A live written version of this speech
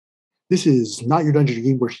This is not your dungeon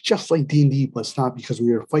game where it's just like D&D, but it's not because we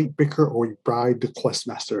either fight, bicker, or we bribe the quest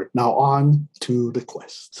master. Now on to the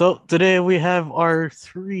quest. So today we have our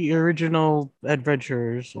 3 original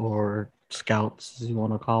adventurers, or scouts, as you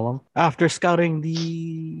want to call them. After scouting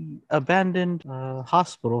the abandoned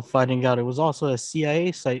hospital, finding out it was also a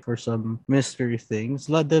CIA site for some mystery things,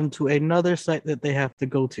 led them to another site that they have to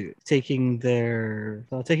go to, taking their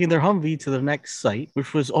Humvee to the next site,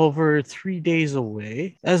 which was over 3 days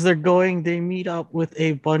away. As they're going, they meet up with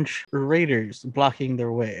a bunch of raiders blocking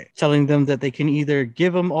their way, telling them that they can either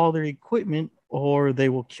give them all their equipment or they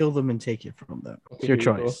will kill them and take it from them. It's your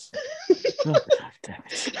choice. Oh, God damn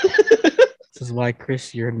it. This is why,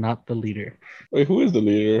 Chris, you're not the leader. Wait, who is the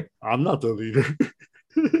leader? I'm not the leader.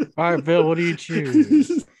 All right, Bill, what do you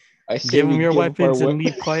choose? I say Give we them your give weapons our and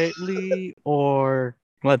leave quietly, or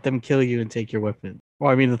let them kill you and take your weapon?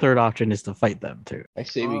 Well, I mean, the third option is to fight them, too. I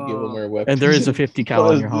say we give them our weapons. And there is a 50 cal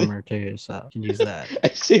on your Call it- Hummer, too, so you can use that. I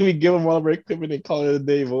say we give them all of our equipment and call it a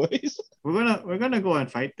day, boys. We're gonna go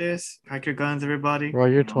and fight this. Pack your guns, everybody. Roll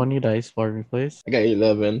your 20 dice for me, please. I got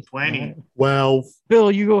 11. 20. All right. 12.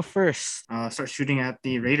 Bill, you go first. Start shooting at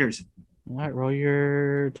the raiders. All right, roll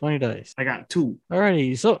your 20 dice. I got 2.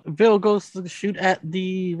 Alrighty, so Bill goes to shoot at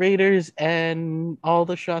the raiders, and all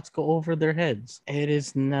the shots go over their heads. It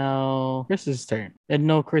is now Chris's turn. And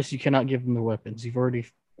no, Chris, you cannot give them the weapons. You've already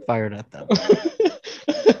fired at them.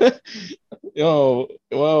 Oh,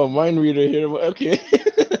 wow, mind reader here. Okay.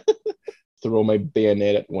 Throw my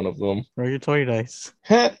bayonet at one of them. Roll your 20 dice.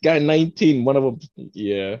 Got 19. One of them.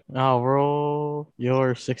 Yeah. Now roll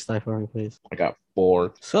your 6 die for me, please. I got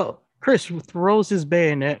 4. So Chris throws his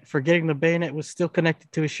bayonet, forgetting the bayonet was still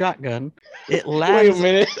connected to his shotgun. It lands. Wait a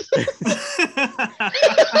minute.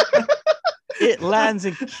 It lands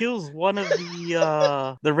and kills one of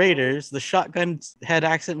the raiders. The shotgun had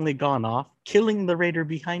accidentally gone off, killing the raider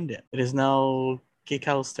behind it. It is now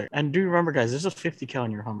Kical's turn. And do remember, guys, there's a 50 cal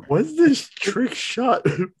in your Hummer. What's this trick shot?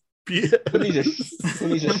 Who needs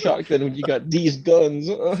a shotgun when you got these guns?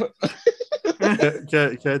 Can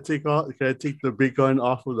I take the big gun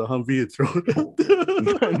off of the Humvee and throw it out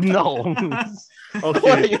there? No.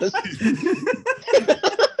 Okay.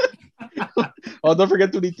 Oh, don't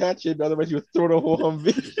forget to detach it, otherwise you throw the whole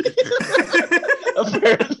Humvee.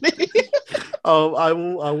 Apparently. I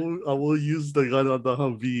will use the gun on the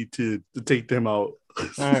Humvee to take them out.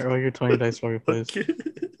 All right, roll your 20 dice for me, please. Okay.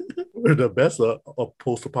 We're the best a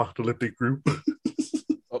post-apocalyptic group.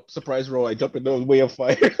 Oh, surprise roll! I jump in the way of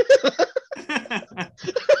fire.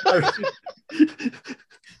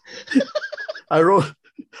 I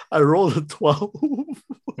rolled a 12. All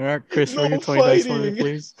right, Chris, roll No your 20 dice for me, fighting.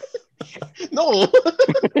 please. No.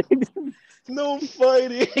 No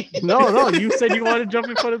fighting. No, you said you wanted to jump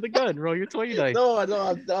in front of the gun. Roll your 20 dice. No, I'm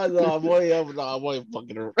only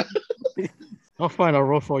fucking around. Oh, fine, I'll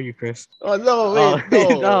roll for you, Chris. Oh no,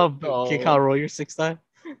 wait, no. Kikal, roll your 6 die.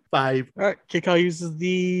 5. All right, Kikal uses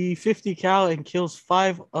the 50 cal and kills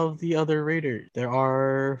 5 of the other raiders. There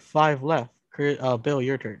are 5 left. Bill,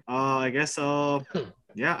 your turn. I guess I'll.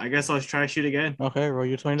 Yeah, I guess I'll try to shoot again. Okay, roll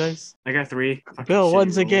your 20 dice. I got 3. Fucking Bill shitty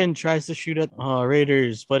once roll. again tries to shoot at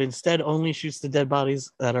raiders, but instead only shoots the dead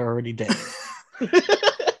bodies that are already dead.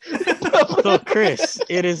 So, Chris,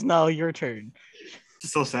 it is now your turn.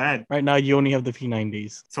 So sad. Right now, you only have the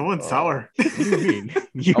P90s. Someone's sour. What do you mean?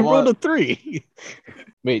 You I rolled want- a 3.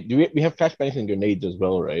 Wait, do we have flashbangs and grenades as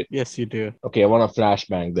well, right? Yes, you do. Okay, I want to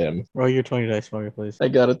flashbang them. Roll your 20 dice for me, please. I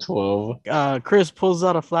got a 12. Chris pulls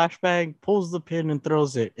out a flashbang, pulls the pin, and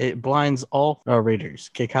throws it. It blinds all raiders.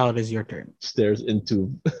 Kick out, it is your turn. Stares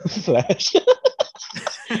into flash.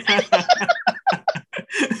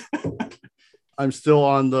 I'm still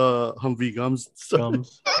on the Humvee gums.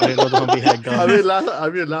 Gums. I didn't know the Humvee had gums.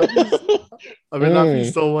 I've been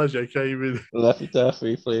laughing so much I can't even. Laffy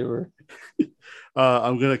Taffy flavor.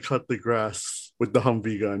 I'm gonna cut the grass with the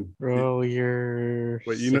Humvee gun. Roll your.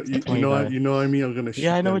 Wait, you know what I mean. I'm gonna shoot.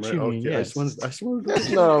 Yeah, I know them, what you right? mean. Okay, Yes. I just want That's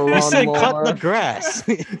not a You said cut lawnmower. the grass.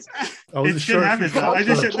 I It wasn't should sure. happen, if you though. I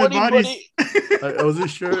just cut shot dead bodies. I wasn't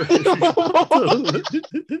sure.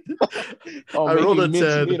 Oh, I rolled a making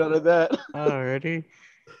 10. mincemeat out of that. Alrighty.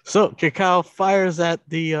 So Kakao fires at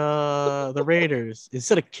the raiders.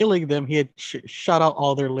 Instead of killing them, he had shot out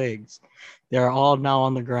all their legs. They are all now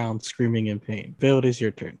on the ground, screaming in pain. Bill, it is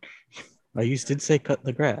your turn. You did say cut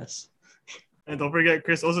the grass. And don't forget,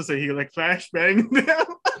 Chris also said he like flashbang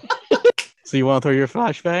now. So you want to throw your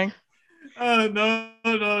flashbang? No.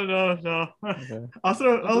 Okay.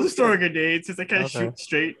 I'll just throw a grenade since I can't Okay. shoot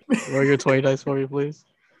straight. Roll your 20 dice for me, please.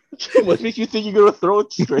 What makes you think you're gonna throw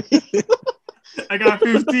it straight? I got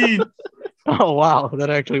 15. Oh wow, that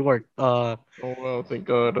actually worked. Oh wow, thank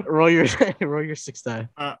God. Roll your roll your 6 die.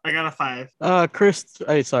 I got a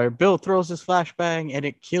 5. Bill throws his flashbang and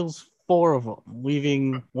it kills 4 of them,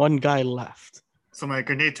 leaving 1 guy left. So my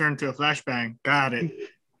grenade turned to a flashbang. Got it.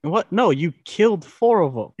 What? No, you killed 4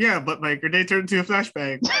 of them. Yeah, but my grenade turned to a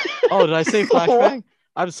flashbang. Oh, did I say flashbang?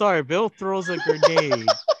 I'm sorry. Bill throws a grenade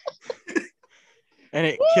and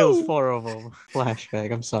it kills 4 of them.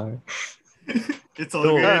 Flashbang. I'm sorry. It's all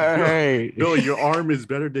No, good. All right, No, your arm is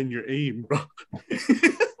better than your aim, bro.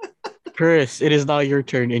 Chris, it is now your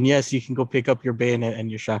turn, and yes, you can go pick up your bayonet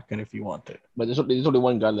and your shotgun if you want to. But there's only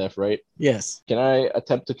 1 guy left, right? Yes. Can I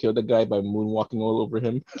attempt to kill the guy by moonwalking all over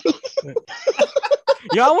him?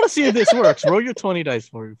 Yeah, I want to see if this works. Roll your 20 dice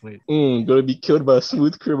for me, please. Gonna be killed by a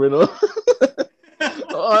smooth criminal.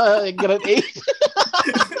 Oh, I got an 8.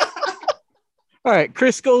 All right,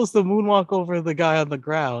 Chris goes to moonwalk over the guy on the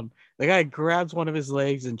ground. The guy grabs one of his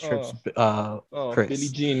legs and trips Chris. Billie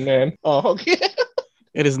Jean, man. Oh, okay.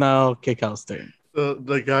 It is now Kickout's turn.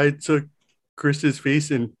 The guy took Chris's face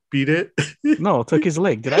and beat it. No, took his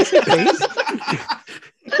leg. Did I say face?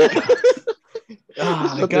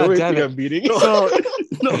 Not the God only damn thing it. I'm beating. So,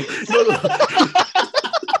 No,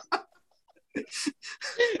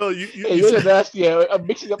 Hey, you're nasty. I'm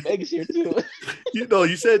mixing up eggs here too.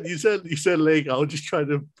 you said leg. I'll just try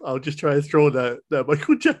to throw that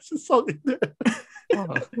Michael Jackson song in there.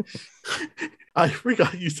 oh, I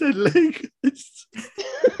forgot you said leg.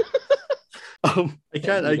 I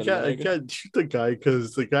can't shoot the guy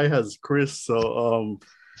because the guy has Chris. So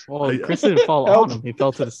well, Chris didn't fall on him. He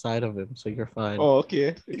fell to the side of him, so you're fine. Oh,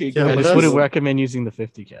 okay. Okay, Yeah, I but just that's- wouldn't recommend using the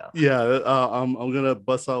 50 cal. yeah, I'm gonna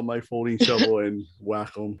bust out my folding shovel and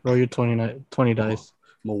whack him. Roll your 20 dice.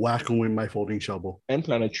 I'm gonna whack him with my folding shovel. and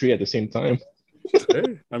plant a tree at the same time.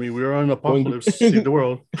 Hey, I mean, we were on an apocalypse, save the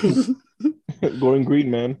world. Going green,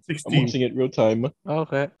 man. I'm 16. watching it real time.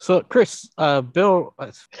 Okay. So, Chris, Bill,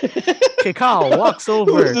 Kikao walks Who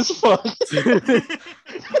over. is this fuck?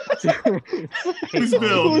 Who's Who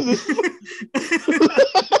Bill? is this? Who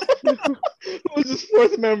is this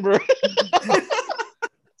 4th member?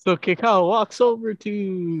 So Kikao walks over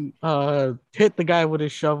to hit the guy with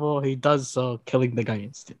his shovel. He does so, killing the guy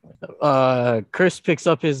instantly. Chris picks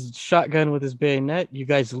up his shotgun with his bayonet. You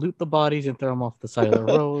guys loot the bodies and throw them off the side of the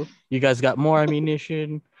road. You guys got more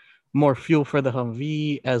ammunition, more fuel for the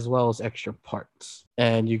Humvee, as well as extra parts.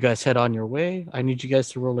 And you guys head on your way. I need you guys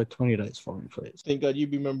to roll a 20 dice for me, please. Thank God you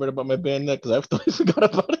remembered about my bayonet because I totally forgot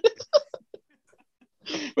about it.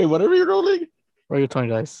 Wait, what are we rolling? Roll your 20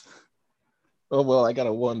 dice. Oh, well, I got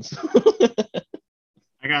a 1.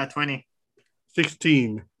 I got a 20.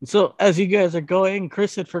 16. So as you guys are going,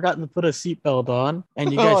 Chris had forgotten to put a seatbelt on,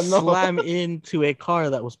 and you guys slam into a car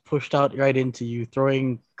that was pushed out right into you,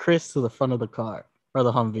 throwing Chris to the front of the car or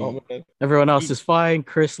the Humvee. Oh, man. Everyone else is fine.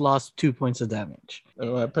 Chris lost 2 points of damage,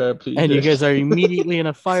 I'm a paraplegic. and you guys are immediately in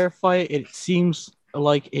a firefight. It seems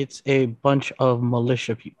like it's a bunch of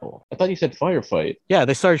militia people. I thought you said firefight. Yeah,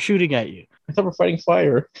 they started shooting at you. I thought we're fighting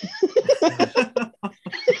fire.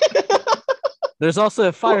 There's also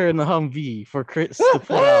a fire in the Humvee for Chris to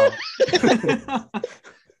put out.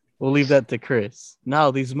 We'll leave that to Chris. Now,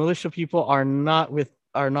 these militia people are not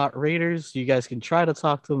raiders. You guys can try to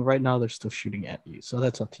talk to them. Right now, they're still shooting at you. So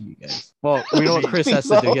that's up to you guys. Well, we know what Chris has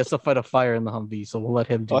to do. He has to fight a fire in the Humvee, so we'll let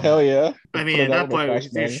him do Oh, that. hell yeah. I mean, at that point,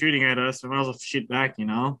 if they're shooting at us, we might as well shoot back, you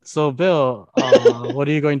know? So, Bill, what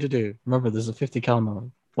are you going to do? Remember, there's a 50 cal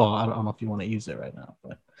mode. Well, I don't know if you want to use it right now,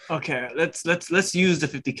 but Okay, let's use the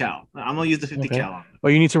 50 cal. I'm gonna use the 50 Okay. cal on it.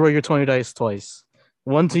 well, you need to roll your 20 dice twice.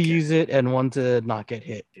 One to Okay. use it and one to not get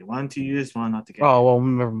hit. Okay, 1 to use, 1 not to get. Oh, well,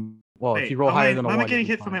 remember, well, Wait, if you roll why higher am I- than a why am one, I getting you'll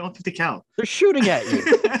hit be for my fine. own 50 cal? They're shooting at you.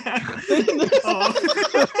 Oh.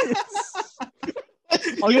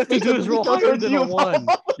 All you have to do is roll higher than a You. one.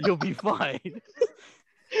 You'll be fine.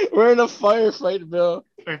 We're in a firefight, Bill.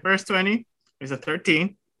 My first 20 is a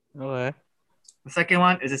 13. Okay. The second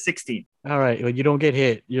one is a 16. All right. Well, you don't get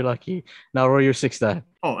hit. You're lucky. Now roll your 6 die.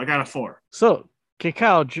 Oh, I got a 4. So,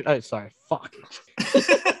 Kikao, fuck.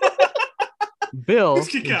 Bill Who's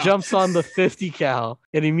Kikao? jumps on the 50 cal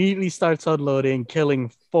and immediately starts unloading,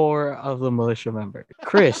 killing 4 of the militia members.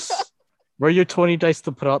 Chris, roll your 20 dice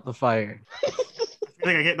to put out the fire. I feel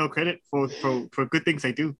like I get no credit for good things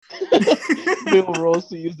I do. Bill rolls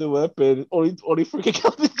to use the weapon. Only freaking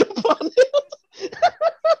out to jump on it.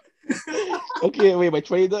 Okay, wait, my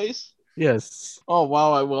 20 dice? Yes. Oh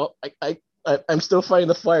wow, I'm still fighting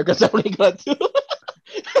the fire because I only got 2.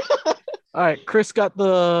 All right. Chris got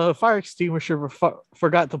the fire extinguisher,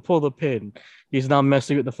 forgot to pull the pin. He's now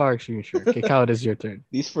messing with the fire extinguisher. Kikao, it is your turn.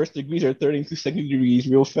 These first degrees are turning to second degrees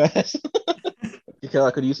real fast. Because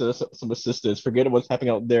I could use some assistance. Forget what's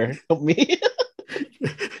happening out there. Help me.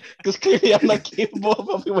 Because clearly I'm not capable of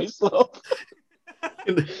helping myself.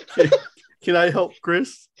 Can I help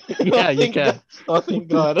Chris? Yeah, you Thank can. God. Oh, thank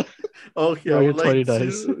God. Okay, Roll I your would 20 like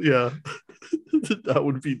dice. to. Yeah, that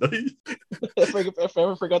would be nice. If I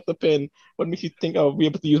ever forgot the pin, what makes you think I'll be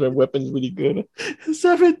able to use my weapons really good?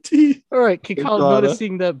 17. All right, Thank Kikal God.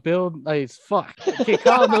 noticing that Bill, nice, fuck.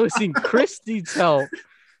 Kikal noticing Chris needs help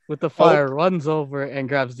with the fire, runs over and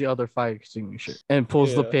grabs the other fire extinguisher and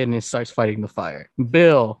pulls the Yeah. pin and starts fighting the fire.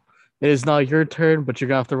 Bill, it is now your turn, but you're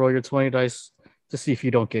gonna have to roll your 20 dice to see if you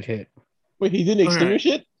don't get hit. Wait, he didn't extinguish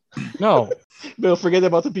it? No. Bill, forget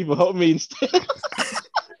about the people. Help me instead.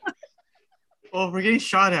 Well, we're getting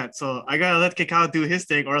shot at, so I gotta let Kakao do his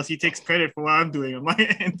thing, or else he takes credit for what I'm doing on my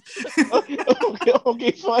end.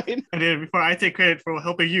 Okay, fine. And then before I take credit for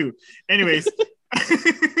helping you. Anyways,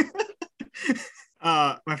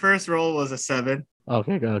 my first roll was a 7.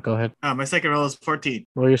 Okay, go ahead. My second roll is 14.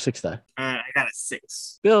 Roll your 6 die. I got a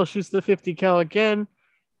 6. Bill shoots the 50 cal again,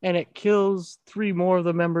 and it kills 3 more of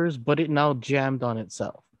the members, but it now jammed on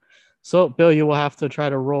itself. So, Bill, you will have to try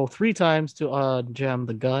to roll 3 times to jam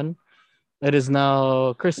the gun. It is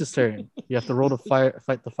now Chris's turn. You have to roll to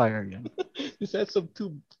fight the fire again. Just add some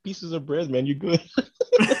 2 pieces of bread, man. You good?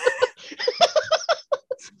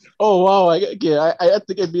 Oh wow! I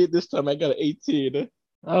think I beat it this time. I got an 18.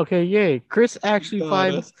 Okay, yay. Chris actually God.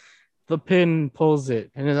 finds the pin, pulls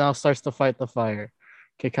it, and it now starts to fight the fire.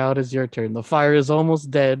 Kick out is your turn. The fire is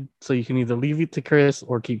almost dead, so you can either leave it to Chris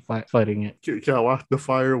or keep fighting it. Can I walk the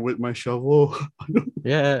fire with my shovel?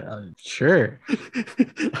 Yeah, sure.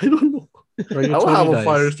 I don't know. Roll I your don't 20 have a dice.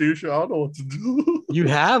 fire extinguisher. I don't know what to do. You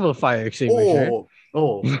have a fire extinguisher.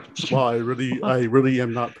 Oh, wow! I really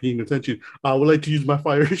am not paying attention. I would like to use my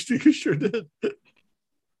fire extinguisher then. Wait,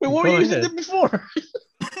 what were Go you using ahead. it before?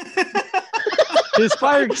 His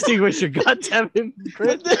fire extinguisher, goddamn it,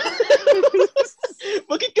 Chris.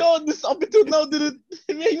 Fucking God, this up until now didn't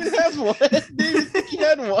even have one. Didn't even think he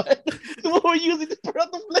had one. So what were you using to put out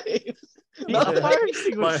the flames? Not a fire My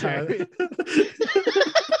extinguisher. hand.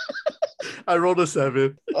 I rolled a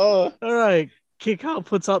 7. Oh, All right, Kick out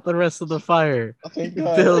puts out the rest of the fire. thank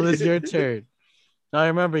God. Bill, it's your turn. Now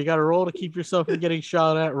remember, you got to roll to keep yourself from getting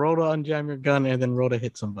shot at, roll to unjam your gun, and then roll to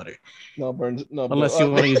hit somebody. No, Burns. No, Unless Bill.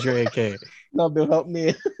 you want to use your AK. No, Bill, help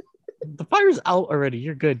me. The fire's out already.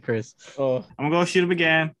 You're good, Chris. Oh, I'm gonna go shoot him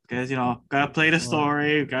again because gotta play the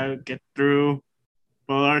story, gotta get through.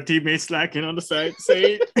 While our teammates slacking on the side,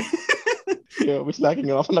 say. yeah, we're slacking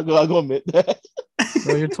off. I'll go admit that.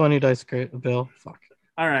 Roll your 20 dice, Bill. Fuck.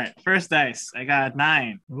 All right, first dice, I got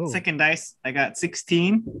 9. Ooh. Second dice, I got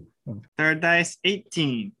 16. Third dice,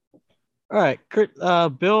 18. All right,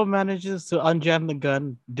 Bill manages to unjam the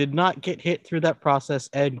gun, did not get hit through that process,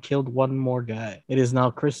 and killed 1 more guy. It is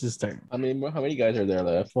now Chris's turn. I mean, how many guys are there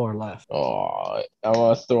left? 4 left. Oh, I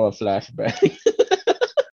want to throw a flashback.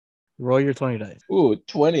 Roll your 20 dice. Ooh,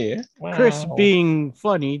 20. Wow. Chris, being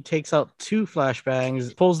funny, takes out 2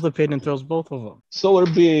 flashbangs, pulls the pin, and throws both of them. Solar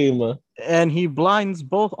beam. And he blinds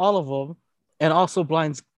all of them, and also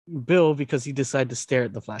blinds Bill because he decided to stare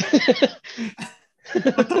at the flash.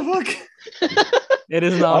 What the fuck? It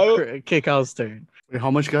is now Kickout's turn. Wait, how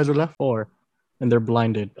much guys are left? 4, and they're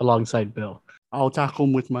blinded alongside Bill. I'll tackle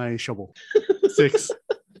them with my shovel. 6.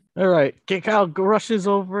 All right, Kickout rushes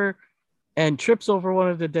over and trips over one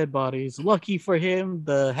of the dead bodies. Lucky for him,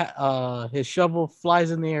 his shovel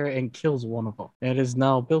flies in the air and kills one of them. It is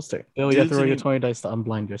now Bill's turn. Bill, you have to roll your 20 dice to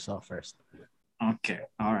unblind yourself first. Okay,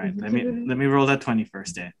 all right. Let me roll that 20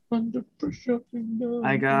 first then.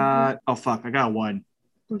 I got 1.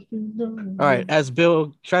 All right, as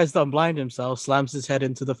Bill tries to unblind himself, slams his head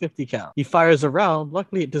into the 50 cal. He fires around.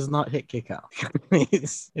 Luckily, it does not hit kick out.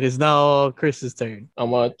 It is now Chris's turn. I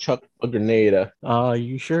want to chuck a grenade.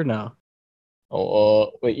 You sure now?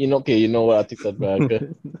 Wait, you know what? I take that back.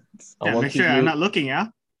 Yeah, make sure I'm not looking, yeah?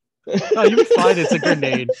 No, you'll be fine. It's a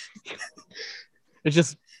grenade. It's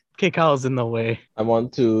just kick out's in the way. I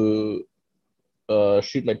want to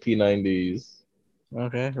shoot my P90s.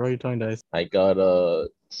 Okay, roll your 20 dice. I got a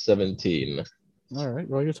 17. All right,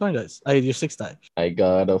 roll your 20 dice. Your 6 dice. I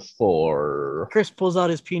got a 4. Chris pulls out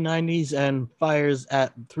his P90s and fires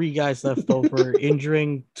at 3 guys left over,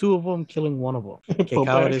 injuring 2 of them, killing 1 of them. Kick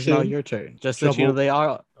out, it is now your turn. Just that you know they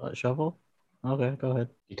are shovel. Okay, go ahead.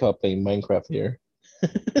 You caught playing Minecraft here.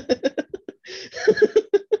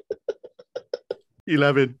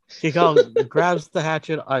 11. Kick out grabs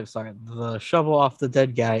the shovel off the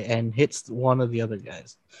dead guy and hits one of the other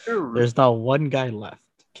guys. There's now 1 guy left.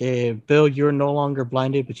 Okay, Bill, you're no longer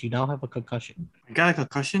blinded, but you now have a concussion. I got a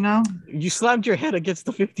concussion now. You slammed your head against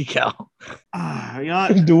the 50 cal. You know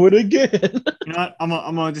what? Do it again. You know what?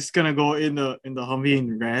 I'm just gonna go in the Humvee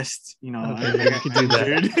and rest. You know, Okay, yeah, you can do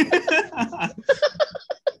that.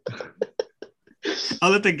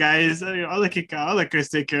 I'll let the guys. I'll let Chris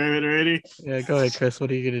take care of it already. Yeah, go ahead, Chris. What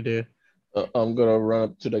are you gonna do? I'm gonna run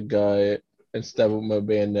up to the guy and stab him with my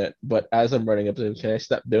bayonet. But as I'm running up to him, can I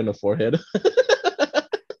stab Bill in the forehead?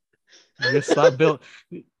 You just slap Bill.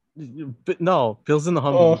 But no, Bill's in the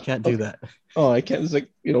Humvee. You can't do that. Oh, I can't just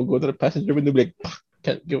go to the passenger window and be like,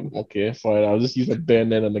 can't give him. Okay, fine. I'll just use my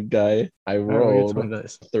bayonet on the guy. I rolled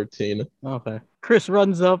 13. Okay. Chris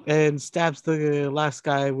runs up and stabs the last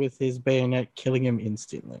guy with his bayonet, killing him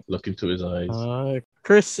instantly. Look into his eyes.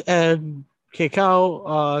 Chris and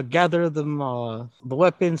Kekau gather them the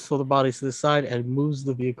weapons, throw the bodies to the side, and moves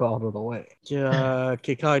the vehicle out of the way.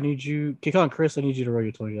 Kekau and Chris, I need you to roll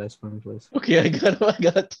your 20 dice for me, please. Okay, I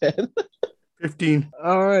got a 10. 15.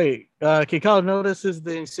 All right. Kekau notices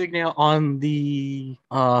the insignia on the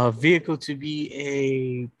vehicle to be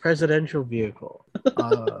a presidential vehicle.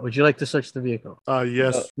 Would you like to search the vehicle?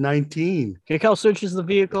 Yes. 19. Kekau searches the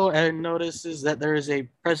vehicle and notices that there is a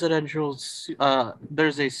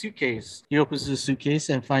there's a suitcase. He opens the suitcase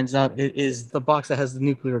and finds out it is the box that has the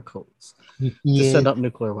nuclear codes to set up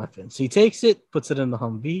nuclear weapons. He takes it, puts it in the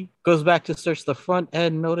Humvee, goes back to search the front,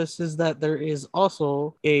 and notices that there is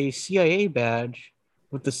also a CIA badge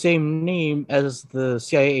with the same name as the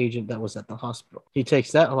CIA agent that was at the hospital. He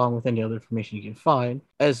takes that along with any other information he can find,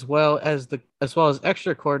 as well as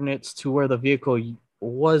extra coordinates to where the vehicle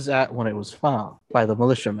was at when it was found by the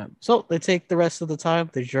militiamen. So they take the rest of the time.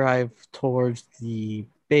 They drive towards the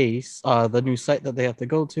base, the new site that they have to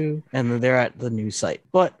go to, and then they're at the new site.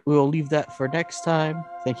 But we will leave that for next time.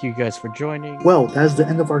 Thank you guys for joining. Well, that is the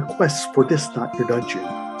end of our quest for this Not Your Dungeon.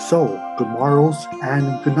 So, good morrows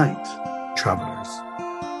and good night, travelers.